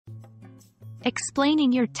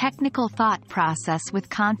explaining your technical thought process with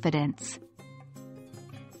confidence.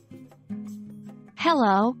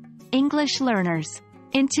 Hello, English learners.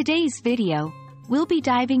 In today's video, we'll be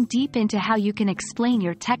diving deep into how you can explain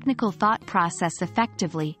your technical thought process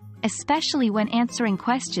effectively, especially when answering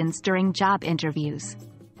questions during job interviews.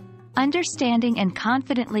 Understanding and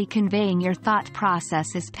confidently conveying your thought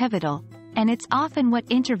process is pivotal, and it's often what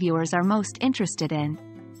interviewers are most interested in.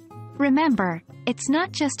 Remember, it's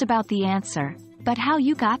not just about the answer, but how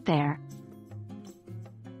you got there.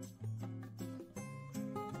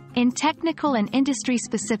 In technical and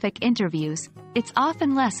industry-specific interviews, it's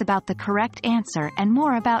often less about the correct answer and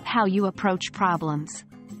more about how you approach problems.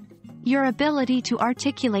 Your ability to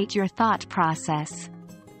articulate your thought process.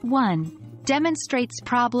 1. Demonstrates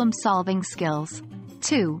problem-solving skills.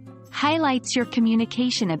 2. Highlights your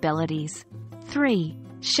communication abilities. 3.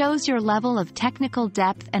 Shows your level of technical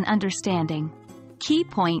depth and understanding. Key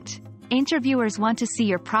point: interviewers want to see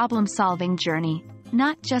your problem-solving journey,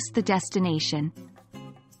 not just the destination.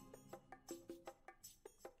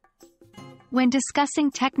 When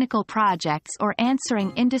discussing technical projects or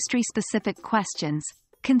answering industry-specific questions,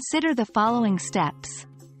 consider the following steps.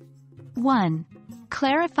 1.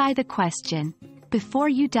 Clarify the question. Before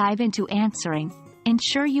you dive into answering,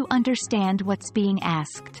 ensure you understand what's being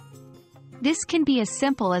asked. This can be as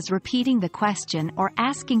simple as repeating the question or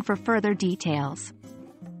asking for further details.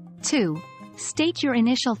 2. State your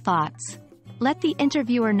initial thoughts. Let the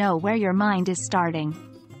interviewer know where your mind is starting.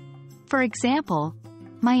 For example,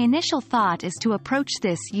 my initial thought is to approach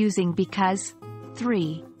this using because.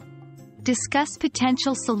 3. Discuss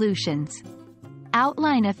potential solutions.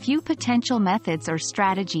 Outline a few potential methods or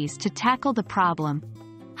strategies to tackle the problem,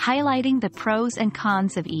 highlighting the pros and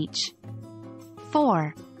cons of each.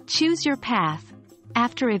 4. Choose your path.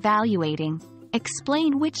 After evaluating,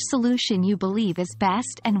 explain which solution you believe is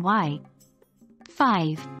best and why.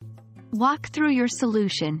 5. Walk through your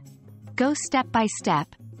solution. Go step by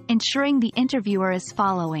step, ensuring the interviewer is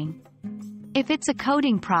following. If it's a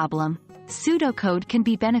coding problem, pseudocode can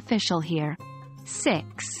be beneficial here.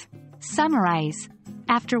 6. Summarize.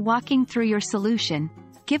 After walking through your solution,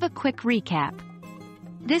 give a quick recap.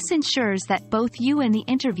 This ensures that both you and the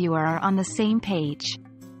interviewer are on the same page.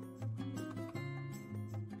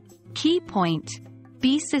 Key point: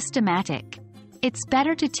 be systematic. It's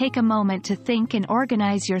better to take a moment to think and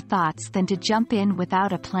organize your thoughts than to jump in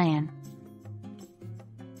without a plan.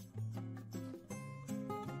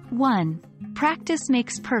 1. Practice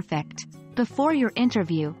makes perfect. Before your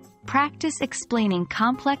interview, practice explaining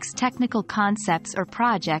complex technical concepts or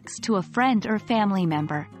projects to a friend or family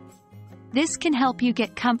member. This can help you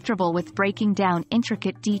get comfortable with breaking down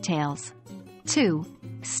intricate details. 2.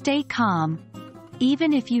 Stay calm.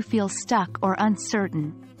 Even if you feel stuck or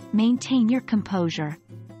uncertain, maintain your composure.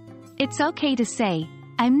 It's okay to say,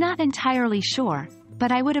 "I'm not entirely sure,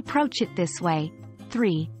 but I would approach it this way."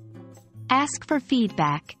 3. Ask for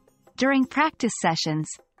feedback. During practice sessions,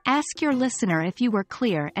 ask your listener if you were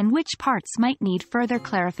clear and which parts might need further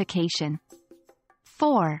clarification.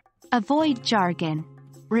 4. Avoid jargon.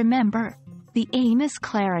 Remember, the aim is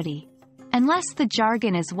clarity. Unless the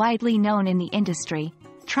jargon is widely known in the industry,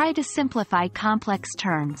 try to simplify complex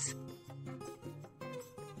terms.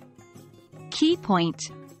 Key point: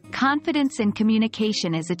 confidence in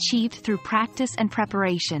communication is achieved through practice and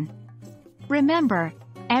preparation. Remember,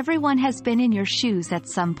 everyone has been in your shoes at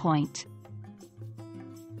some point.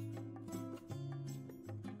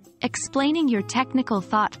 Explaining your technical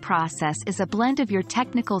thought process is a blend of your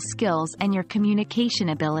technical skills and your communication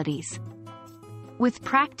abilities. With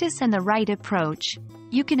practice and the right approach,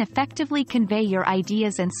 you can effectively convey your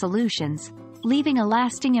ideas and solutions, leaving a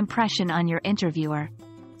lasting impression on your interviewer.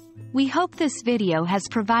 We hope this video has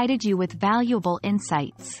provided you with valuable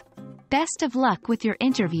insights. Best of luck with your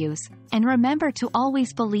interviews, and remember to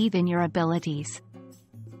always believe in your abilities.